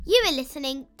You are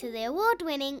listening to the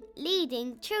award-winning,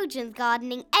 leading children's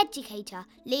gardening educator,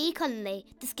 Lee Connolly,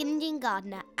 the Skinny Jean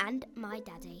Gardener, and my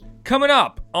daddy. Coming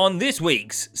up on this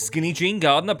week's Skinny Jean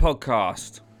Gardener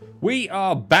podcast, we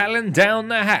are battling down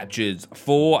the hatches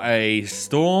for a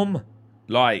storm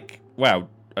you've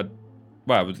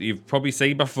probably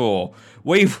seen before.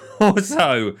 We've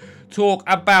also talked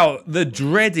about the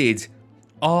dreaded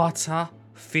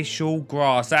artificial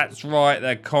grass. That's right,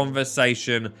 the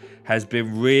conversation has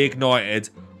been reignited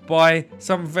by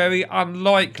some very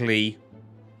unlikely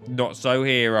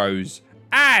not-so-heroes.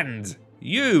 And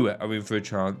you are in for a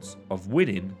chance of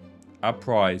winning a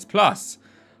prize. Plus,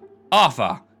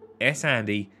 Arthur S.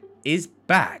 Andy is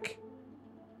back.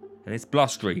 And it's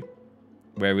blustery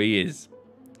where he is.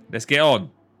 Let's get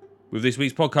on with this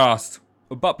week's podcast.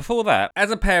 But before that, as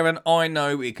a parent, I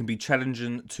know it can be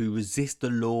challenging to resist the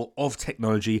law of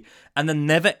technology and the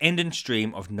never-ending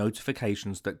stream of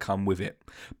notifications that come with it.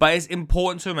 But it's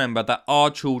important to remember that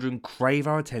our children crave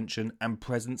our attention and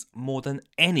presence more than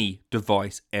any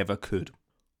device ever could.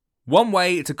 One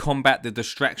way to combat the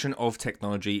distraction of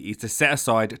technology is to set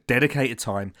aside dedicated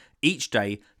time each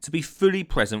day to be fully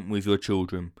present with your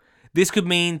children. This could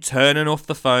mean turning off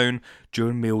the phone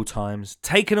during meal times,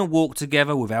 taking a walk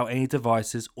together without any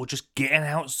devices, or just getting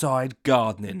outside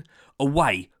gardening,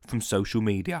 away from social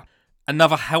media.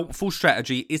 Another helpful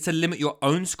strategy is to limit your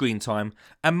own screen time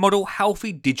and model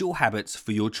healthy digital habits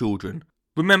for your children.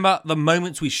 Remember, the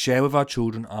moments we share with our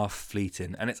children are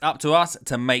fleeting, and it's up to us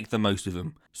to make the most of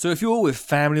them. So if you're with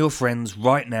family or friends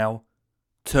right now,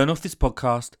 turn off this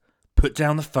podcast, put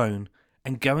down the phone,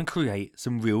 and go and create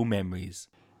some real memories.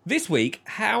 This week,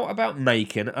 how about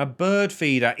making a bird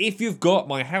feeder? If you've got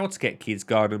my How to Get Kids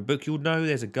garden book, you'll know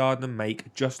there's a garden and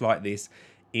make just like this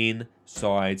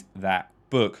inside that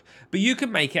book. But you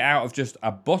can make it out of just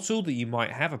a bottle that you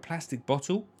might have, a plastic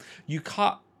bottle. You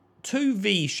cut 2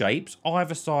 V shapes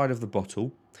either side of the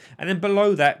bottle, and then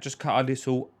below that just cut a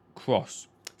little cross.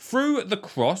 Through the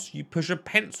cross, you push a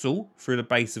pencil through the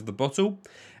base of the bottle,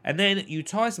 and then you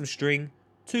tie some string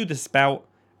to the spout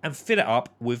and fill it up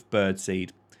with birdseed.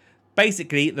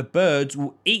 Basically, the birds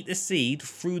will eat the seed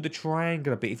through the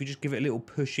triangular bit if you just give it a little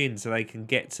push in so they can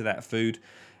get to that food.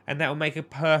 And that will make a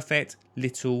perfect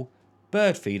little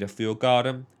bird feeder for your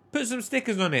garden. Put some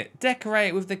stickers on it, decorate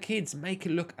it with the kids, make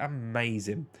it look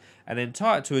amazing. And then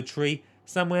tie it to a tree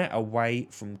somewhere away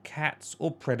from cats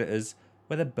or predators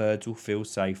where the birds will feel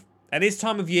safe. At this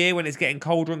time of year, when it's getting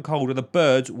colder and colder, the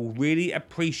birds will really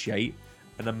appreciate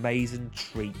an amazing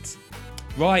treat.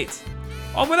 Right,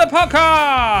 on with the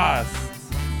podcast!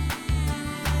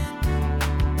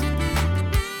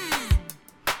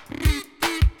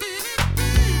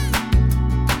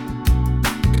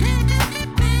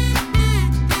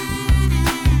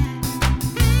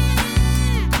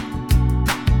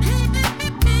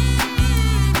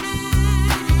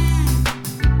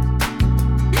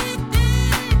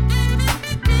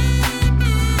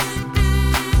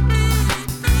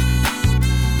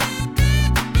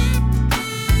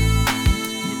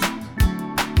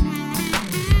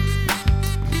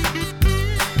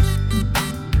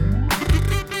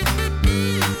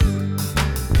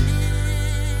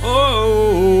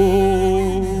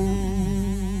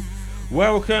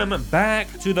 Welcome back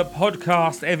to the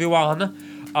podcast,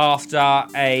 everyone. After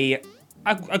a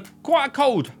quite a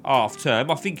cold half term,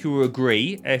 I think you will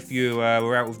agree if you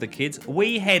were out with the kids.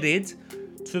 We headed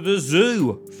to the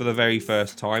zoo for the very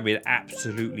first time in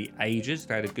absolutely ages.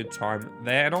 I had a good time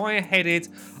there, and I headed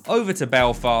over to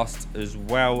Belfast as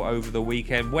well over the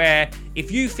weekend, where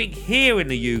if you think here in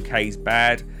the UK is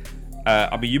bad,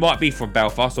 you might be from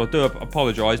Belfast, so I do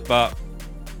apologise, but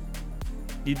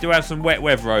you do have some wet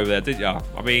weather over there, didn't you?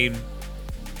 I mean,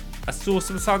 I saw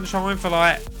some sunshine for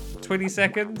like 20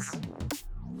 seconds.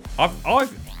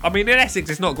 In Essex,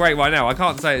 it's not great right now. I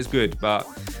can't say it's good, but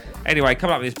anyway,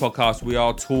 coming up in this podcast, we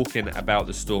are talking about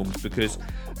the storms because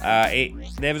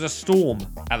there is a storm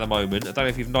at the moment. I don't know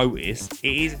if you've noticed. It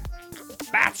is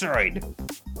battering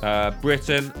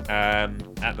Britain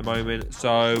at the moment.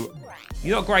 So,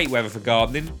 not great weather for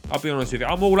gardening. I'll be honest with you.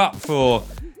 I'm all up for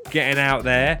getting out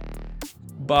there,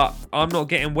 but I'm not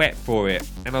getting wet for it.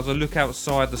 And as I look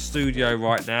outside the studio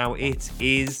right now, it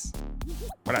is...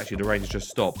 Well, actually, the rain's just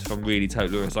stopped, if I'm really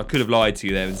totally honest. I could have lied to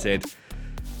you there and said,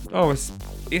 oh,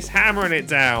 it's hammering it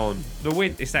down. The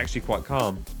wind, it's actually quite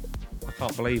calm. I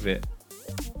can't believe it.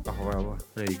 Oh, well,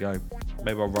 there you go.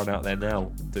 Maybe I'll run out there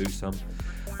now and do some.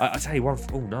 I'll tell you one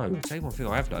thing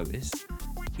I have noticed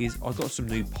is I got some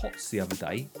new pots the other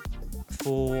day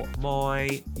for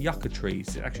my yucca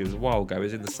trees. Actually, it was a while ago. It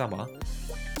was in the summer.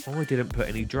 I didn't put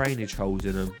any drainage holes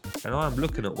in them. And I'm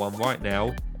looking at one right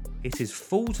now it is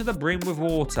full to the brim with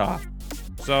water.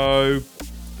 So,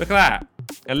 look at that.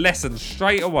 A lesson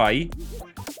straight away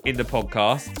in the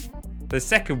podcast. The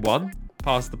second one,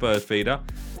 past the bird feeder,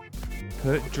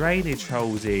 put drainage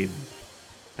holes in.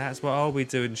 That's what I'll be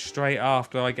doing straight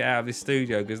after I get out of this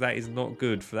studio, because that is not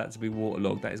good for that to be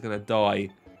waterlogged. That is going to die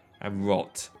and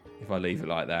rot if I leave it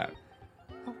like that.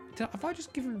 Oh, have I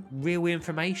just given real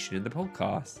information in the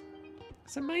podcast?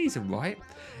 It's amazing, right?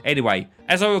 Anyway,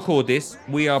 as I record this,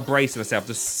 we are bracing ourselves.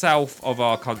 The south of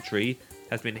our country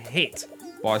has been hit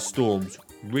by storms.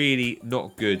 Really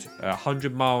not good.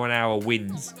 100-mile-an-hour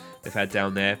winds they've had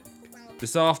down there.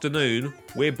 This afternoon,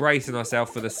 we're bracing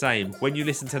ourselves for the same. When you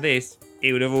listen to this,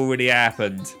 it would have already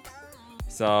happened.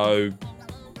 So,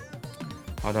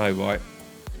 I know, right?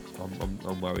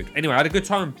 I'm worried. Anyway, I had a good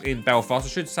time in Belfast. I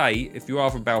should say, if you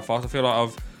are from Belfast, I feel like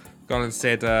I've gone and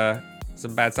said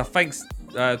some bad stuff. Thanks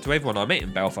to everyone I met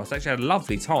in Belfast. I actually had a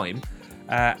lovely time.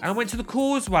 And I went to the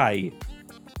Causeway,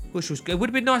 which was good. It would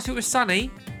have been nice if it was sunny,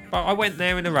 but I went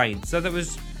there in the rain. So that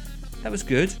was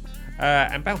good.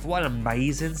 And Belfast, what an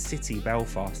amazing city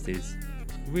Belfast is.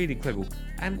 Really incredible.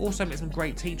 And also met some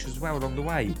great teachers as well along the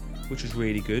way, which was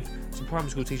really good. Some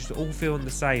primary school teachers all feeling the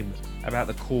same about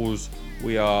the cause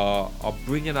we are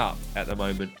bringing up at the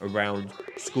moment around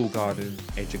school garden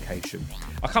education.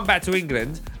 I come back to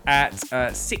England at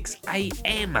 6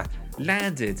 a.m,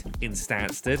 landed in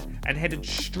Stansted and headed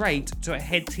straight to a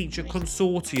head teacher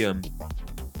consortium,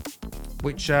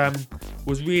 which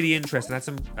was really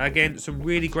interesting. I had some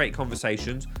really great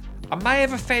conversations. I may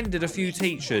have offended a few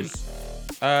teachers,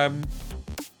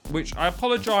 which I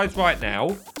apologise right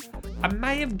now. I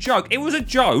may have joked. It was a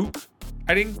joke,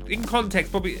 and in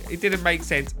context, probably it didn't make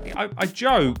sense. I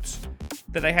joked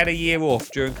that they had a year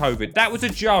off during COVID. That was a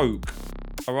joke,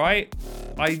 all right?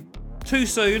 Too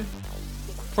soon?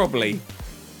 Probably.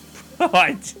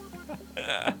 Right.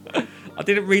 I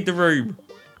didn't read the room,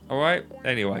 all right?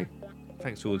 Anyway.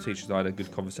 Thanks to all the teachers I had a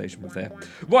good conversation with there.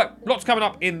 Right, lots coming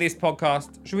up in this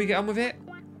podcast. Should we get on with it?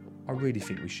 I really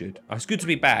think we should. It's good to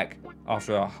be back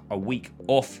after a week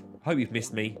off. Hope you've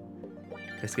missed me.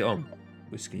 Let's get on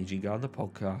with Skinny Jean Garden, the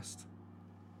podcast.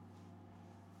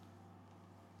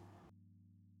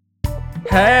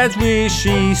 Has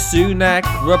Rishi Sunak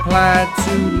replied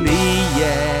to Lee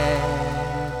yet?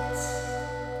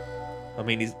 I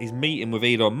mean, he's meeting with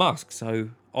Elon Musk, so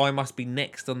I must be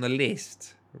next on the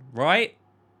list. Right?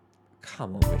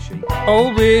 Come on, Rishi.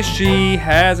 Oh, Rishi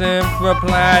hasn't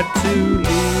replied to Lee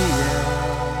yet.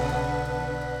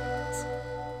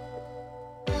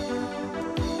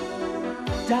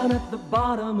 Down at the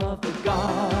bottom of the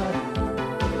garden,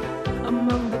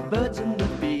 among the birds and the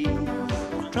bees.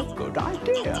 What a good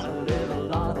idea. A little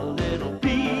lot of little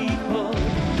people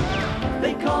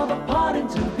they call the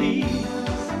Partington Bees.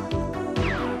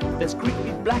 There's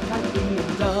creepy black-eyed bee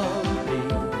and dumpy.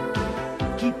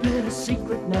 Keep it a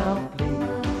secret now, please.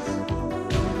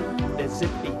 They're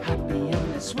zippy, happy,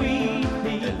 and they're sweet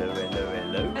peas. Hello, hello,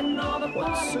 hello. And all the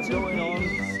what's going on?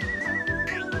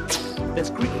 There's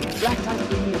creepy, black-eyed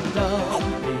bee and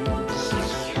dumpy.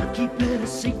 Keep it a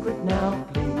secret now,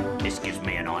 please. This gives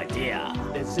me an idea.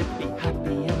 They're zippy,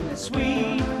 happy, and they're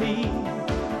sweet peas.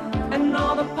 And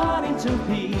all the Partington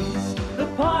Bees. The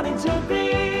Partington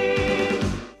Bees.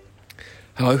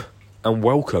 Hello, and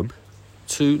welcome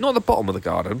to not the bottom of the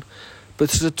garden, but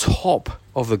to the top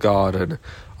of the garden.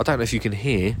 I don't know if you can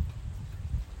hear.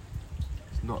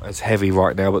 It's not as heavy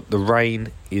right now, but the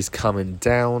rain is coming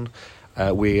down.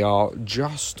 We are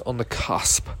just on the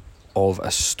cusp of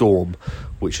a storm,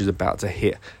 which is about to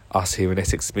hit us here in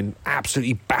Essex. It's been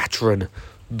absolutely battering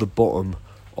the bottom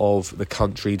of the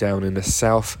country down in the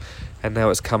south, and now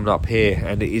it's coming up here,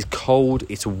 and it is cold,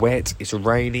 it's wet, it's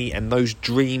rainy, and those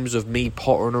dreams of me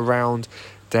pottering around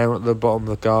down at the bottom of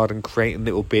the garden creating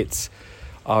little bits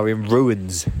are in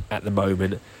ruins at the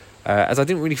moment, as I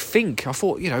didn't really think. I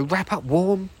thought, wrap up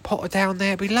warm, potter down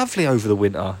there, it'd be lovely over the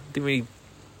winter. Didn't really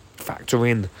factor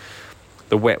in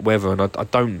the wet weather, and I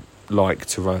don't like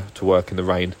to work in the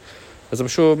rain, as I'm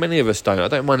sure many of us don't. I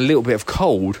don't mind a little bit of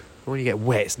cold, but when you get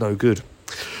wet, it's no good.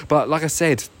 But like I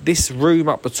said, this room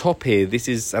up the top here, this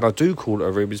is, and I do call it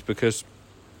a room, is because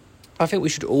I think we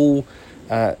should all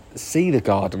see the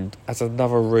garden as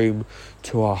another room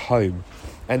to our home.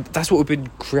 And that's what we've been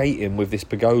creating with this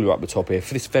pergola up the top here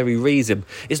for this very reason.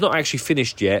 It's not actually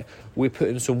finished yet. We're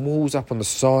putting some walls up on the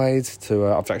sides to,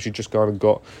 I've actually just gone and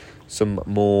got some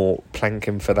more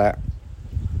planking for that,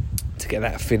 to get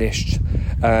that finished.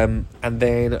 And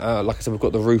then, like I said, we've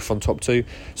got the roof on top too.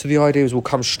 So the idea is we'll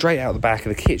come straight out the back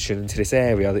of the kitchen into this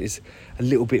area that is a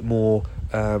little bit more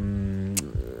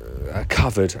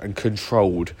covered and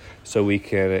controlled so we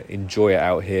can enjoy it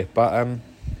out here. But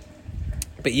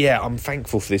yeah, I'm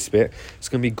thankful for this bit. It's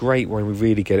going to be great when we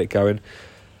really get it going.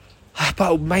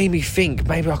 But it made me think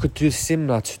maybe I could do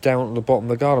similar to down at the bottom of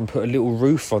the garden, put a little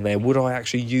roof on there. Would I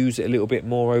actually use it a little bit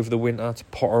more over the winter to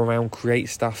potter around, create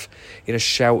stuff in a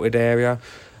sheltered area?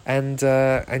 And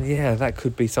yeah, that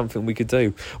could be something we could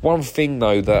do. One thing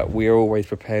though that we're always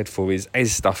prepared for is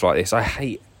stuff like this. I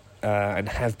hate and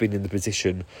have been in the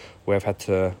position where I've had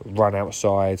to run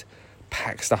outside,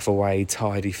 pack stuff away,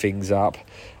 tidy things up,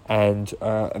 and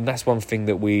that's one thing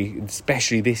that we,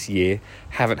 especially this year,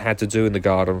 haven't had to do in the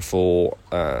garden for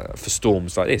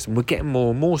storms like this. And we're getting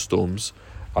more and more storms,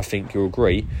 I think you'll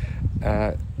agree,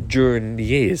 during the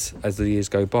years, as the years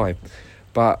go by.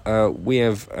 But we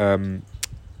have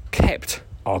kept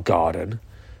our garden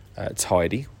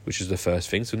tidy, which is the first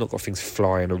thing, so we've not got things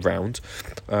flying around.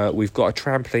 We've got a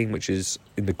trampoline which is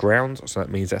in the ground, so that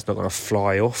means that's not going to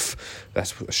fly off.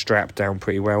 That's strapped down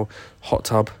pretty well. Hot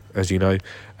tub, as you know,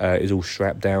 is all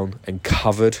strapped down and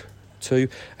covered too,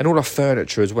 and all our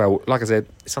furniture as well. Like I said,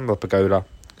 it's under the pergola,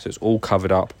 so it's all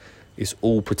covered up, it's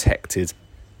all protected.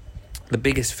 The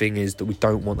biggest thing is that we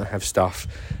don't want to have stuff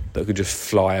that could just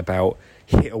fly about,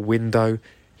 hit a window,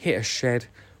 hit a shed,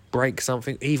 break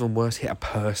something, even worse, hit a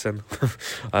person.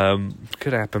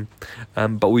 Could happen.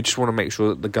 But we just want to make sure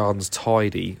that the garden's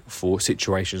tidy for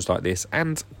situations like this,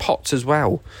 and pots as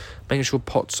well. Making sure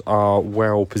pots are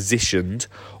well positioned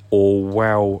or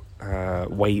well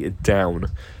weighted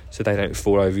down so they don't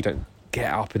fall over. You don't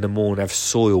get up in the morning and have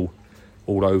soil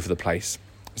all over the place.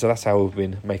 So that's how we've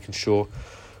been making sure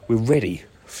we're ready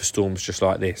for storms just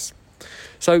like this.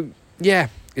 So yeah,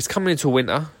 it's coming into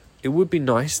winter. It would be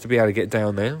nice to be able to get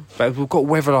down there, but if we've got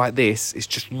weather like this, it's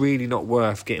just really not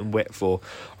worth getting wet for.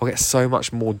 I'll get so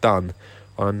much more done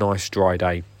on a nice dry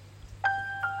day.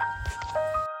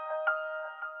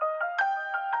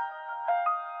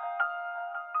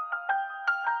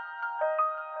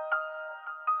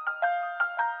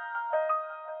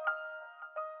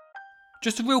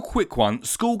 Just a real quick one,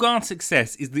 School Garden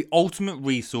Success is the ultimate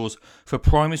resource for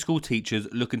primary school teachers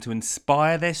looking to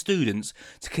inspire their students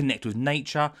to connect with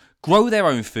nature, grow their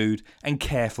own food and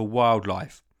care for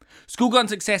wildlife. School Garden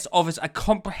Success offers a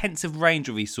comprehensive range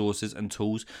of resources and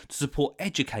tools to support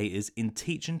educators in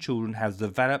teaching children how to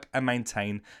develop and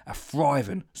maintain a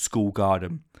thriving school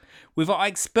garden. With our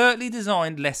expertly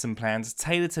designed lesson plans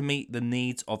tailored to meet the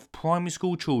needs of primary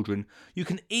school children, you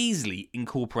can easily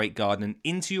incorporate gardening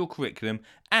into your curriculum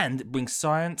and bring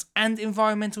science and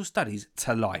environmental studies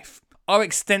to life. Our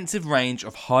extensive range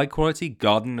of high quality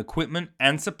gardening equipment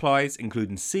and supplies,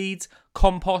 including seeds,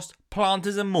 compost,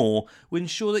 planters and more, will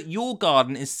ensure that your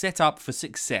garden is set up for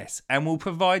success and will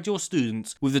provide your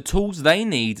students with the tools they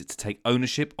need to take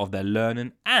ownership of their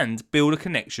learning and build a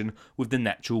connection with the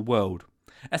natural world.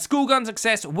 At School Garden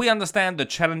Success, we understand the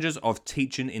challenges of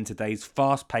teaching in today's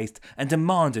fast-paced and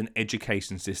demanding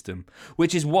education system,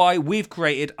 which is why we've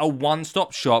created a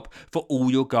one-stop shop for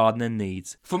all your gardening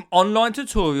needs. From online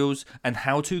tutorials and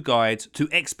how-to guides to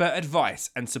expert advice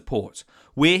and support,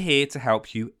 we're here to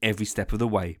help you every step of the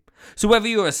way. So whether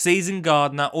you're a seasoned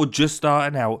gardener or just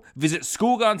starting out, visit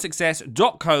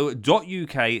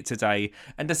schoolgardensuccess.co.uk today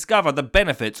and discover the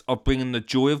benefits of bringing the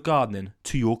joy of gardening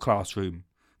to your classroom.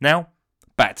 Now,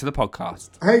 back to the podcast.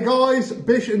 Hey guys,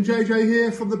 Bish and JJ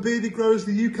here from the Bearded Growers,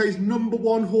 the UK's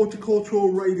 #1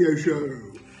 horticultural radio show.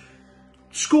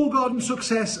 School garden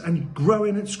success and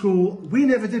growing at school, we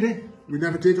never did it. We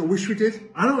never did, I wish we did.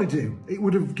 And I do. It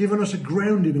would have given us a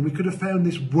grounding and we could have found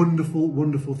this wonderful,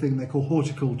 wonderful thing they call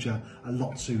horticulture a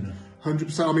lot sooner.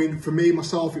 100%. I mean, for me,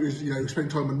 myself, it was, spending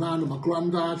time with my nan and my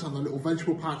granddad and a little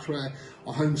vegetable patch where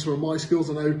I honed some of my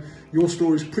skills. I know your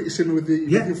story is pretty similar with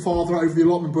your father over the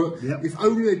allotment, but if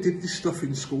only they did this stuff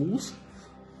in schools.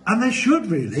 And they should,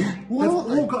 really. Yeah, They've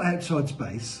all got outside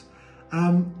space.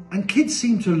 And kids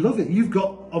seem to love it. You've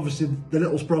got, obviously, the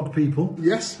little sprog people.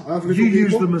 Yes, I have little You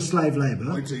use people. them as slave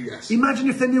labour. I do, yes. Imagine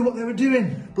if they knew what they were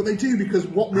doing. But they do, because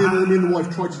what me and the wife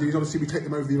tried to do is obviously we take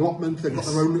them over the allotment. They've got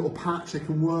their own little patch they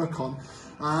can work on.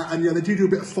 And they do a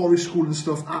bit of forest school and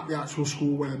stuff at the actual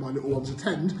school where my little ones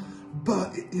attend.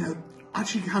 But,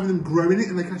 actually having them growing it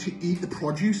and they can actually eat the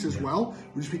produce as well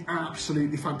would just be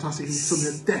absolutely fantastic. It's something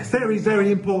that's definitely very,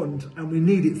 very important, and we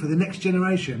need it for the next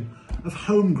generation of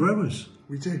home growers.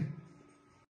 We do.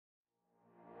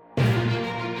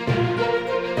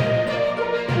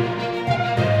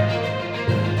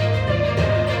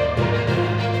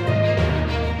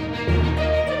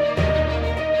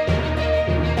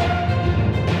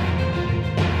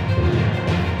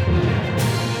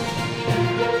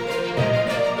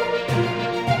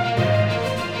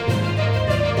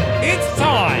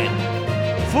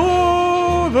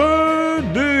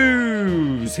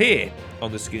 here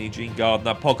on the Skinny Jean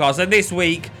Gardener podcast. And this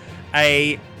week,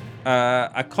 a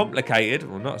complicated,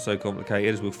 or not so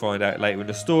complicated, as we'll find out later in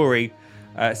the story,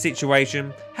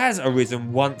 situation has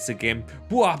arisen once again,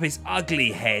 brought up its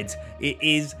ugly head. It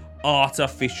is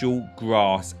artificial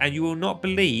grass, and you will not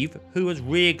believe who has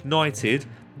reignited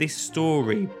this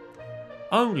story.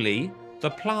 Only the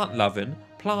plant-loving,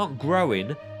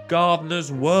 plant-growing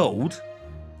Gardener's World.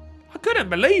 I couldn't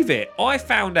believe it. I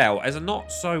found out, as a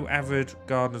not-so-avid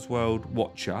Gardener's World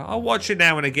watcher, I watch it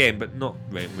now and again, but not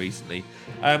recently.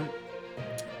 I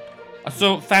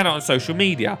found out on social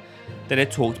media that they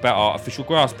talked about artificial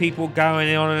grass. People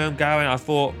going on and going. I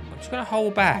thought, I'm just going to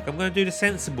hold back. I'm going to do the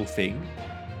sensible thing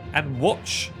and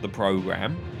watch the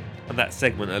programme, and that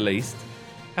segment at least,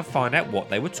 and find out what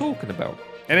they were talking about.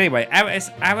 And anyway,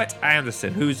 Arat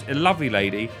Anderson, who's a lovely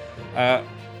lady, a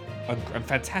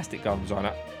fantastic garden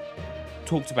designer,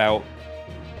 talked about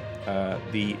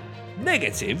the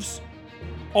negatives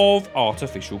of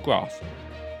artificial grass.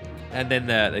 And then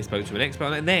they spoke to an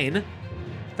expert, and then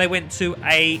they went to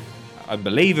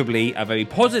unbelievably, a very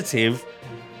positive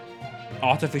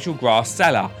artificial grass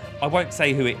seller. I won't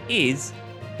say who it is,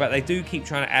 but they do keep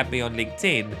trying to add me on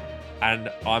LinkedIn,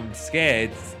 and I'm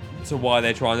scared to why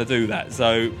they're trying to do that,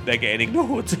 so they're getting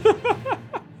ignored.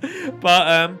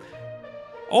 But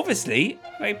obviously,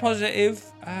 very positive.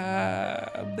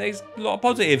 There's a lot of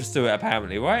positives to it,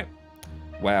 apparently, right?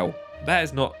 Well, that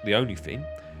is not the only thing,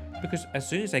 because as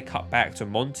soon as they cut back to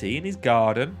Monty in his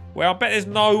garden, where I bet there's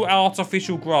no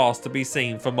artificial grass to be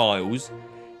seen for miles,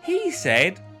 he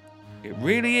said it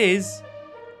really is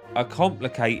a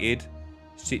complicated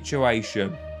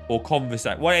situation or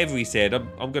conversation. Whatever he said,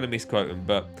 I'm going to misquote him,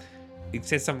 but he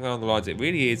said something along the lines, it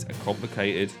really is a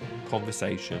complicated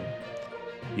conversation.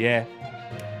 Yeah,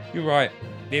 you're right.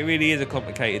 It really is a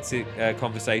complicated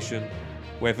conversation,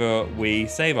 whether we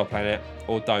save our planet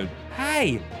or don't.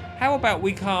 Hey, how about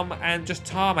we come and just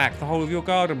tarmac the whole of your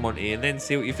garden, Monty, and then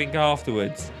see what you think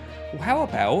afterwards? Well, how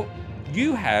about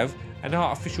you have an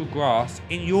artificial grass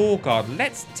in your garden?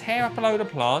 Let's tear up a load of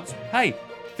plants. Hey,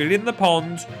 fill in the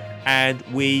pond, and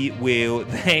we will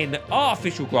then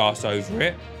artificial grass over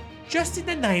it, just in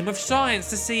the name of science,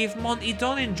 to see if Monty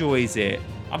Don enjoys it.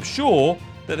 I'm sure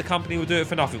that the company will do it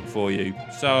for nothing for you.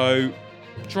 So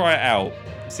try it out,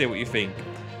 see what you think.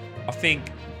 I think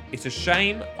it's a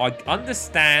shame. I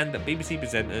understand that BBC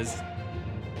presenters,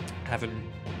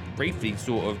 having briefly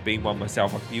sort of been one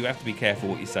myself, you have to be careful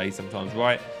what you say sometimes,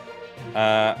 right?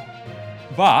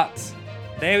 But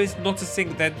there is not a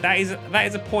single, that is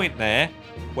a point there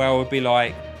where I would be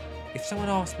like, if someone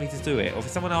asked me to do it, or if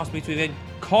someone asked me to even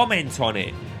comment on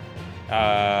it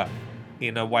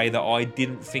in a way that I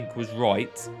didn't think was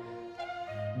right,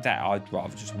 that I'd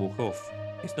rather just walk off.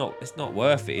 It's not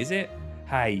worth it, is it?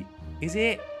 Hey, is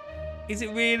it? Is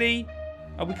it really?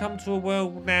 Have we come to a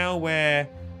world now where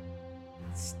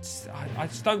I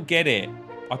just don't get it.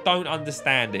 I don't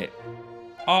understand it.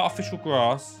 Artificial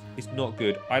grass is not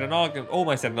good. I had an argument,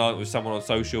 almost had an argument with someone on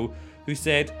social who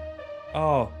said,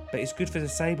 oh, but it's good for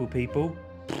disabled people.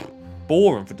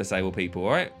 Boring for disabled people,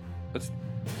 right? But just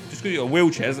because you've got a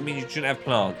wheelchair doesn't mean you shouldn't have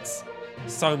plants.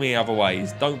 So many other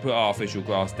ways. Don't put artificial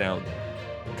grass down.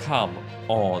 Come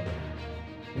on.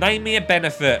 Name me a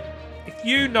benefit. If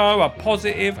you know a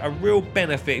positive, a real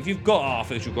benefit, if you've got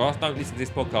artificial grass, don't listen to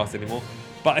this podcast anymore.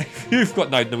 But if you've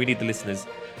got, no, we need the listeners.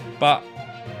 But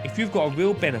if you've got a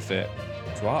real benefit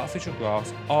to artificial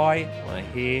grass, I want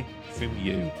to hear from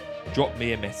you. Drop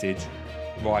me a message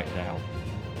right now.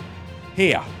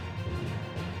 Here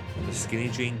on the Skinny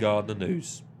Jean Gardener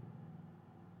News.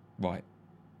 Right.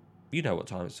 You know what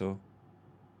time it's for.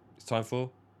 It's time for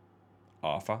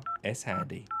Arthur S.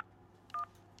 Handy.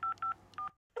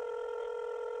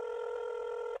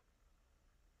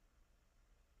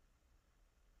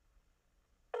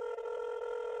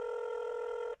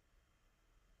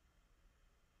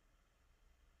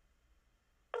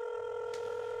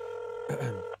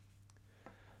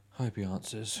 Hope he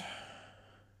answers.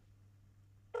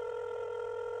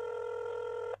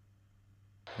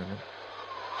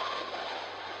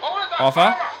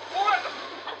 Arthur?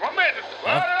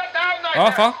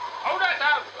 Arthur?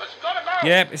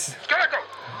 Yeah, it's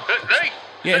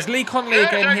yeah, it's Lee Connolly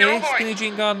again here, Skinny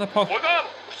Jean Gardener podcast.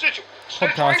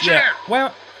 Yeah,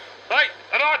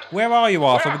 where are you,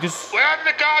 Arthur? Because we're out in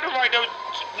the garden right now.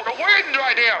 The wind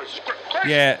right now. It's crazy.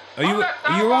 Yeah, are you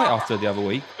alright after the other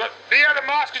week? Yeah, the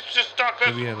mask is just stuck.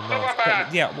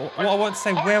 Yeah, what I want to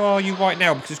say, where are you right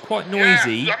now? Because it's quite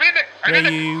noisy. There's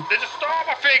a storm,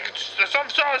 I think. There's some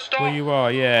sort of storm. Where you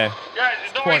are, yeah. Yeah,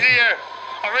 it's noisy here.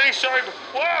 I'm really sorry, but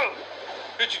whoa!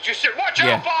 Just watch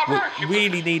Yeah, out, Barbara. we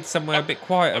really need somewhere a bit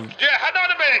quieter. Yeah, hang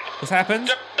on a minute. What's happened?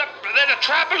 There's a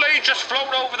trampoline just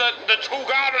flown over the two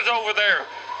gardens over there.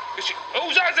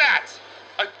 Whose is that?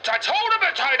 I told him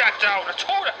to tie that down. I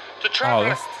told him the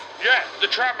trampoline. Yeah, the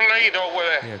trampoline over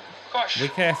there. Yeah. Gosh. Be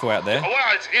careful out there. Well,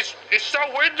 it's so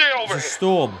windy over There's a here.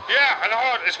 storm. Yeah,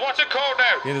 and it's what's it called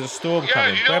now? Yeah, there's a storm Yeah,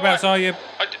 coming. you know Whereabouts what? are you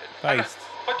I- based?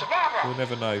 But Barbara, We'll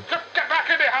never know. get back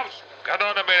in the house. Hang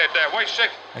on a minute there. Wait a sec.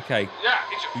 Okay. Yeah,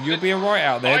 You'll be alright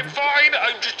out there. I'm fine.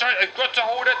 I'm just trying. I've got to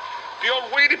hold it. The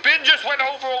old weedy bin just went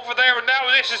over there, and now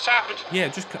this has happened.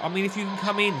 Yeah, I mean, if you can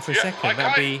come in for a I second, that'd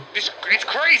can't. be It's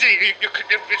crazy.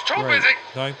 It's too great. busy.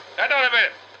 No? Hang on a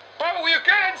minute. Barbara, will you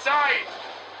get inside?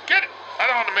 Hang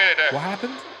on a minute there. What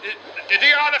happened?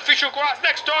 The artificial grass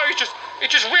next door is it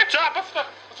just ripped up off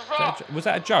the floor. Was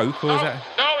that a joke, or was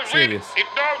that serious? It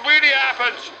really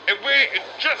happens. It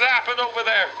just happened over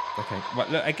there. Okay, right,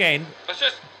 look, again, It's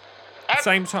just...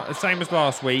 same as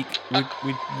last week,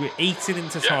 we're eating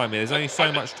into time here. There's only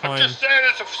so much I'm time just saying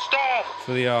it's a storm.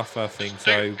 for the Arthur thing,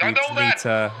 so we I know just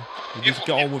that. need to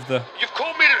get on with the You've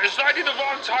called me it's not in the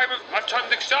wrong time. I've turned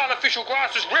the artificial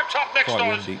grass just ripped up next quite door.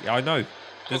 windy. I know,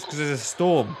 because there's a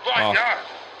storm. Right, Oh, yeah.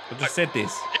 I just said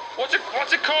this. What's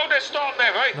it called, this storm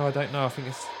there, right? No, I don't know. I think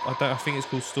it's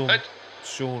called Storm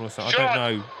Sean or something. Sean. I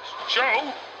don't know.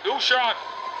 Sean? Who's Sean?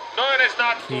 No, it's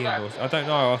not. Keane I don't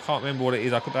know. I can't remember what it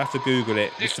is. I could have to Google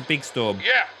it. It's a big storm.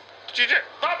 Yeah. Did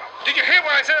you hear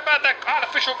what I said about that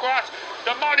artificial grass?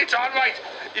 The monitor, right?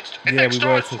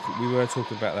 We were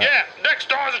talking about that. Yeah, next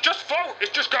door is just flown.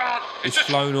 It's just gone. It's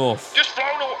flown off. Just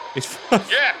flown off. It's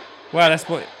Yeah. Well, that's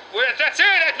what That's it.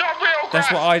 It's not real grass.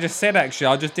 that's what I just said. Actually,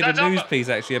 I just did a news piece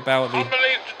actually about the.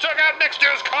 Unbelievable. Took out next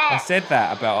year's car. I said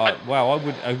that about. Well, I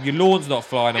would. Your lawn's not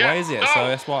flying away, is it? No, So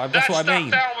that's what I mean.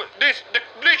 This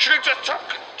literally just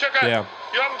took a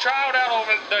young child out of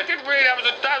it. I didn't really.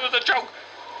 That was a joke,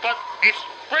 but it's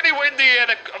pretty windy and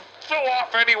it flew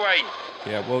off anyway.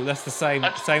 Yeah. Well, that's the same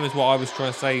as what I was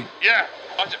trying to say. Yeah.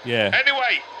 Yeah.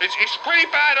 Anyway, it's pretty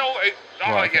bad.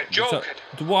 Right, you're joking.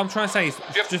 So, what I'm trying to say is,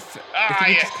 just if you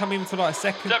could just come in for like a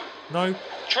second. No.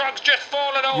 Truck's just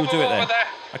falling over You'll do it over there. there.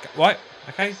 Okay. Right.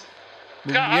 Okay.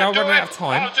 We are running out of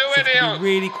time. I'll do So it if you here. be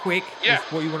really quick Yeah.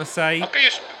 with what you want to say. Okay,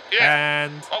 yeah.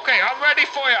 And Okay, I'm ready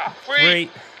for you. Three,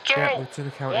 two, Yeah, we'll do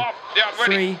the count. one. Yeah, I'm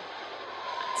ready.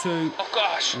 3, 2, Oh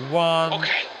gosh. 1.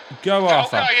 Okay. Go,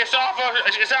 Arthur. Okay, it's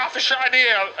Arthur Shine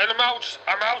here, and I'm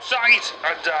outside,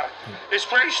 and it's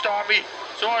pretty stormy.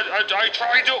 So I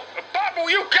tried to. Bob, will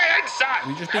you get inside?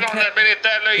 You just be Hang on a minute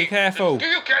there, Lee. Be careful. Do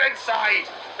you get inside?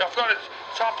 I've got a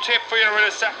top tip for you in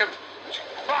a second.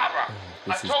 Barbara,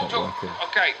 this I is told not you. working.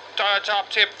 Okay, top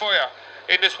tip for you.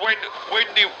 In this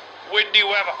windy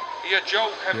weather. You're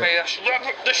joking me.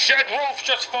 The shed roof's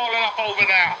just falling off over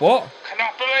there. What?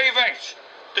 Cannot believe it.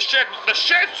 The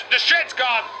shed's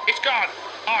gone. It's gone.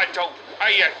 I don't.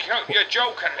 Hey, you're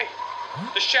joking me.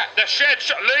 The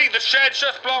shed's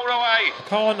just blown away.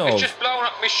 Can't have. It's just blown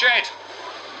up my shed.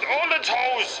 All them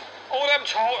toes.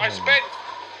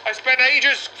 I spent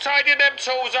ages tidying them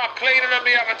toes up, cleaning them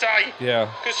the other day. Yeah.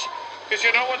 Because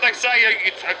you know what they say,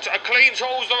 a clean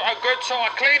toes are good, so I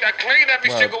clean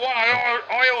every single one. I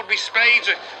oiled my spades.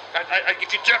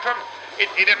 If you dip them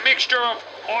in a mixture of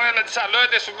oil and sand, learn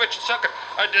this from Richard Sucker,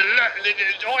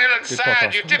 oil and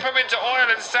sand, you dip them into oil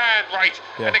and sand, right,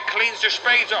 and it cleans your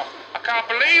spades off. I can't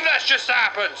believe that's just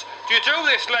happened. Do you do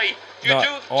this, Lee? Do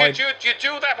you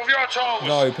do that with your toes?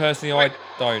 No, personally, I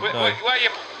don't. No.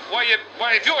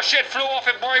 If your shed flew off,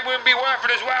 it probably wouldn't be worth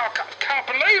it as well. I can't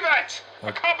believe it.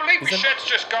 I can't believe my shed's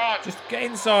just gone. Just get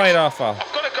inside, Arthur.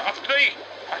 I've got to go. Lee,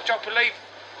 I don't believe.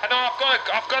 I know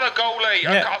I've got to go, Lee.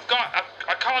 Yeah.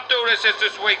 I can't do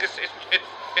this week.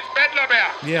 It's bedlam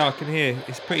here. Yeah, I can hear.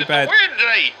 It's pretty The bad. wind,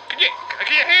 Lee. Can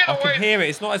you hear the I wind? can hear it.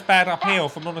 It's not as bad up here,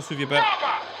 if I'm honest with you, but.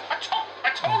 Barbara, I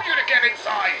told you to get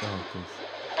inside. Oh,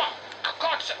 gosh. But,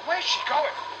 God's sake, where's she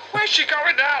going? Where's she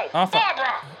going now? Arthur.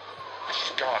 Barbara.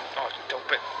 She's gone. Oh, don't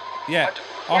be. Yeah.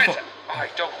 Where's Arthur. it? I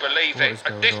don't believe What it. is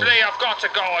going This on? Lee, I've got to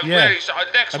go. Yeah.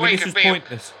 Next I mean, week this it'll is be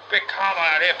pointless. a bit calmer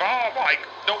out here. But oh my,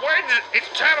 the wind, it's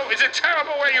terrible. Is it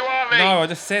terrible where you are, Lee? No, I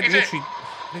just said, Is it?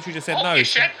 literally just said Oh, no. you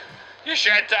shed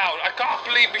down. I can't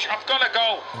believe I've got to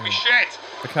go. My shed.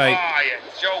 Okay. Oh, you're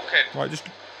joking. Right, just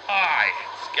Oh,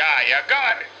 you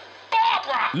got it.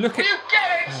 Barbara, Look will at- you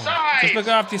get inside? Just look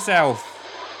after yourself.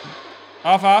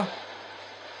 Arthur.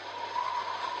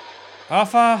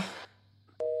 Arthur.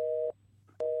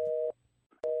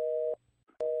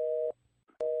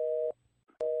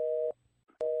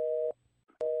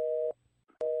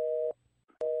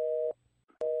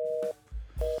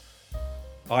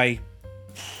 I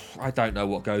don't know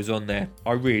what goes on there.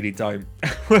 I really don't.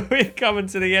 we're coming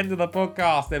to the end of the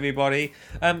podcast, everybody.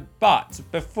 But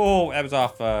before, that was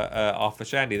after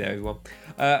Shandy there, everyone.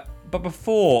 But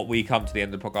before we come to the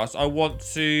end of the podcast, I want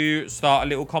to start a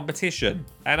little competition.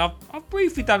 And I've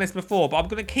briefly done this before, but I'm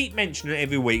going to keep mentioning it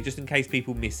every week just in case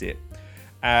people miss it.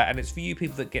 And it's for you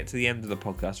people that get to the end of the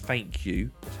podcast. Thank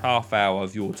you. It's half hour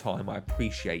of your time. I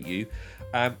appreciate you.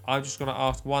 I'm just going to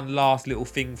ask one last little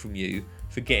thing from you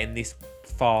for getting this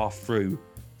far through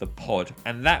the pod.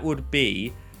 And that would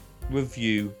be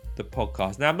review the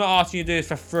podcast. Now, I'm not asking you to do this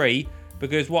for free,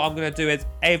 because what I'm going to do is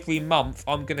every month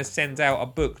I'm going to send out a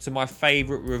book to my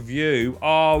favourite review.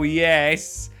 Oh,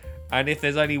 yes. And if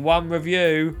there's only one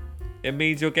review, it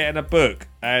means you're getting a book.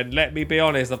 And let me be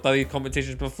honest, I've done these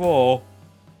competitions before.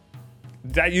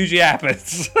 That usually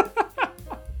happens.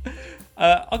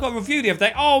 I got a review the other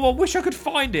day. Oh, I wish I could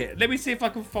find it. Let me see if I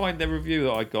can find the review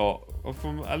that I got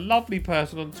from a lovely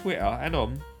person on Twitter. Hang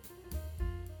on.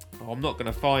 Oh, I'm not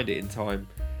going to find it in time.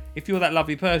 If you're that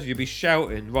lovely person, you'll be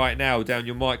shouting right now down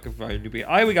your microphone. You'll be,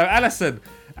 oh, here we go. Alison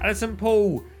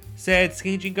Paul said,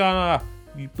 Skinny Jean Ghana,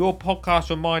 your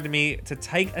podcast reminded me to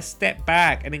take a step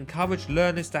back and encourage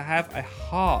learners to have a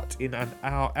heart in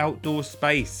our outdoor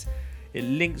space. It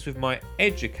links with my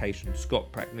education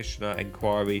Scott practitioner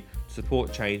inquiry to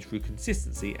support change through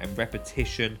consistency and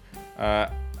repetition.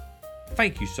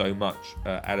 Thank you so much,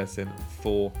 Alison,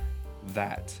 for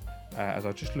that. As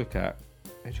I just look at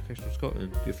Education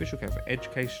Scotland, the official account for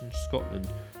Education Scotland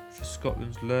for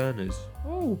Scotland's learners.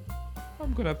 Oh,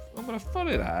 I'm gonna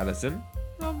follow that, Alison.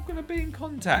 I'm gonna be in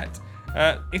contact.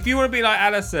 If you want to be like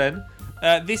Alison,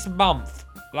 this month,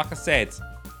 like I said,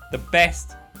 the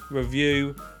best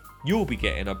review, you'll be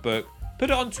getting a book.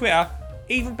 Put it on Twitter.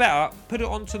 Even better, put it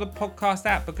onto the podcast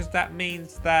app, because that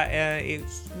means that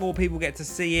it's more people get to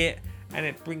see it, and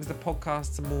it brings the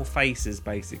podcast to more faces,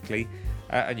 basically.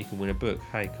 And you can win a book.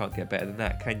 Hey, can't get better than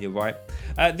that, can you, right?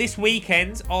 This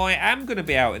weekend, I am going to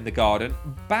be out in the garden.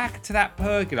 Back to that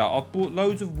pergola. I've bought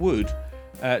loads of wood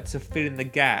to fill in the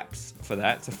gaps for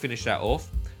that, to finish that off.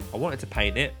 I wanted to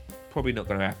paint it. Probably not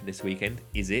going to happen this weekend,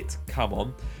 is it? Come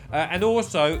on. And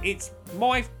also, it's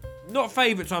my not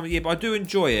favourite time of year, but I do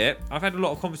enjoy it. I've had a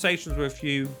lot of conversations with a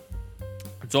few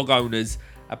dog owners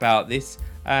about this.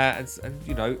 And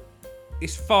you know,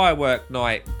 it's firework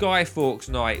night, Guy Fawkes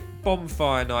night,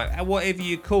 bonfire night, whatever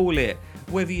you call it.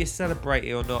 Whether you celebrate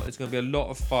it or not, there's going to be a lot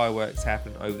of fireworks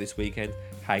happening over this weekend.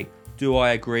 Hey, do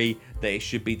I agree that it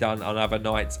should be done on other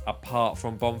nights apart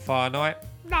from bonfire night?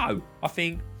 No, I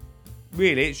think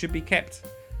really it should be kept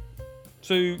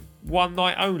to one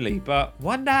night only, but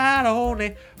one night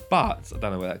only. But I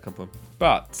don't know where that comes from.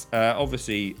 But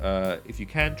obviously, if you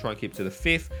can, try and keep it to the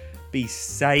 5th. Be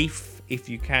safe if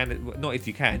you can. Not if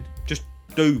you can, just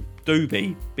do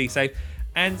be safe.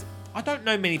 And I don't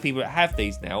know many people that have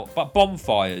these now, but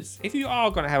bonfires. If you are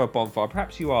going to have a bonfire,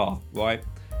 perhaps you are, right?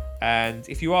 And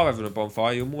if you are having a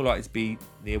bonfire, you're more likely to be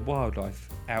near wildlife,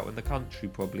 out in the country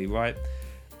probably, right?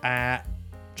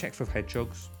 Check for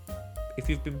hedgehogs. If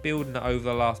you've been building it over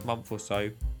the last month or so,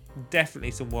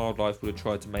 definitely some wildlife would have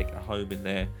tried to make a home in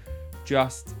there.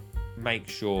 Just make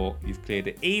sure you've cleared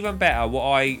it. Even better, what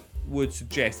I would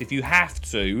suggest, if you have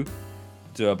to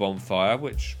do a bonfire,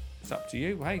 which is up to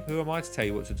you, hey, who am I to tell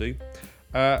you what to do?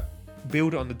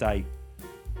 Build it on the day.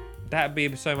 That'd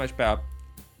be so much better.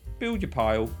 Build your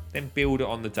pile, then build it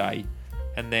on the day,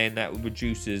 and then that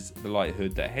reduces the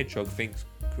likelihood that a hedgehog thinks,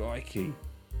 crikey,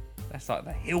 that's like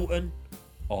the Hilton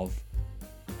of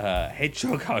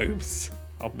hedgehog homes.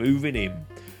 I'm moving in.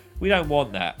 We don't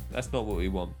want that. That's not what we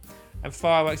want. And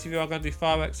fireworks, if you are going to do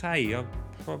fireworks, hey, I'd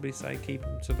probably say keep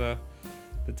them to the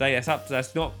day. It's up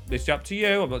to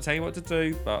you. I'm not telling you what to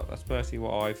do, but that's personally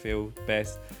what I feel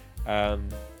best.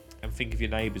 And think of your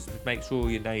neighbours. Make sure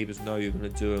your neighbours know you're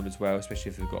going to do them as well,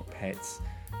 especially if they've got pets.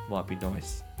 Might be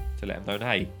nice to let them know. And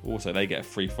hey, also they get a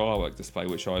free firework display,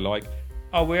 which I like.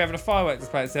 Oh, we're having a firework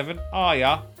display at 7. Are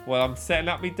ya? Well, I'm setting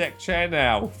up my deck chair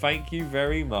now. Thank you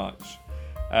very much.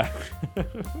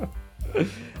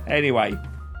 Anyway,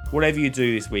 whatever you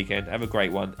do this weekend, have a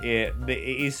great one. It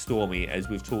is stormy, as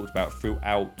we've talked about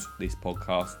throughout this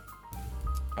podcast.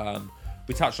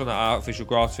 We touched on that artificial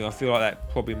grass thing. I feel like that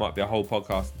probably might be a whole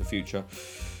podcast in the future.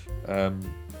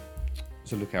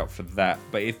 So look out for that.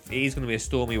 But if it is going to be a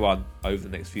stormy one over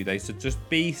the next few days, so just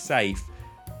be safe.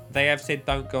 They have said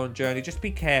don't go on journey. Just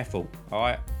be careful. All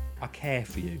right, I care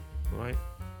for you. All right.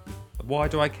 Why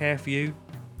do I care for you?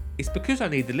 It's because I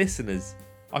need the listeners.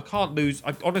 I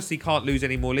honestly can't lose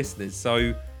any more listeners.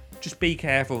 So just be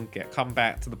careful and come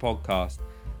back to the podcast.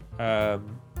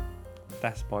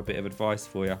 That's my bit of advice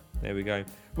for you. There we go.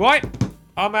 Right,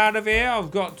 I'm out of here. I've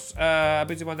got a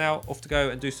busy one now. Off to go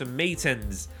and do some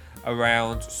meetings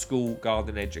around school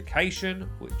garden education,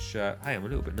 which, hey, I'm a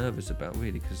little bit nervous about,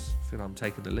 really, because I feel I'm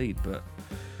taking the lead, but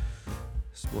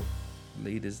it's what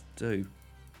leaders do.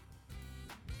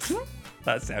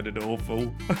 That sounded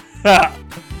awful.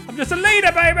 I'm just a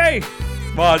leader, baby!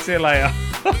 Well, I'll see you later.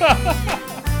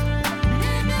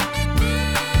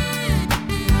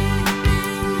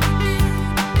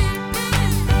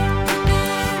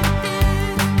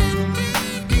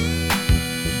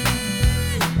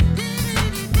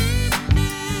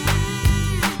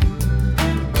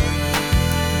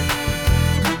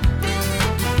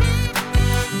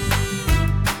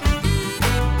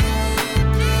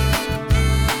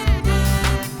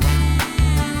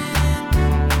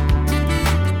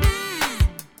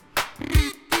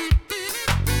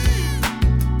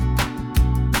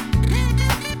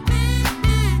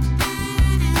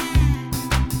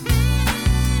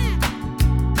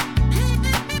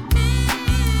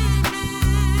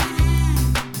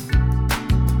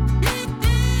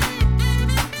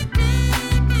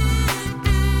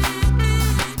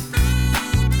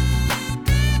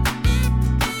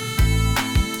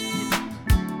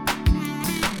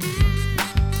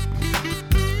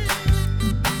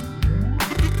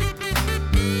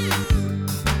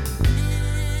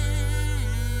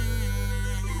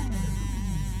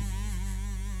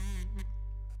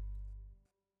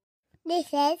 This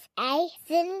is a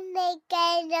Cindy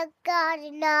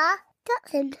Gardener.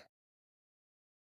 Dotson.